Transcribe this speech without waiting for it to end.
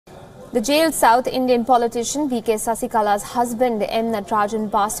The jailed South Indian politician V.K. Sasikala's husband M. Natarajan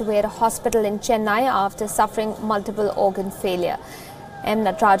passed away at a hospital in Chennai after suffering multiple organ failure. M.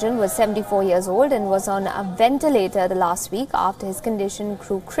 Natarajan was 74 years old and was on a ventilator the last week after his condition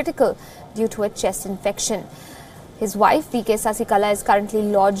grew critical due to a chest infection. His wife V.K. Sasikala is currently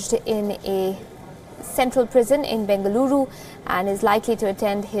lodged in a central prison in Bengaluru and is likely to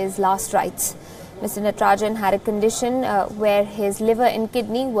attend his last rites. Mr. Natarajan had a condition where his liver and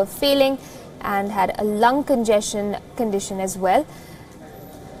kidney were failing and had a lung congestion condition as well.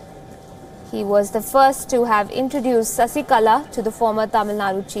 He was the first to have introduced Sasikala to the former Tamil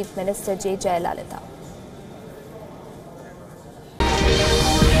Nadu Chief Minister J. Jayalalitha.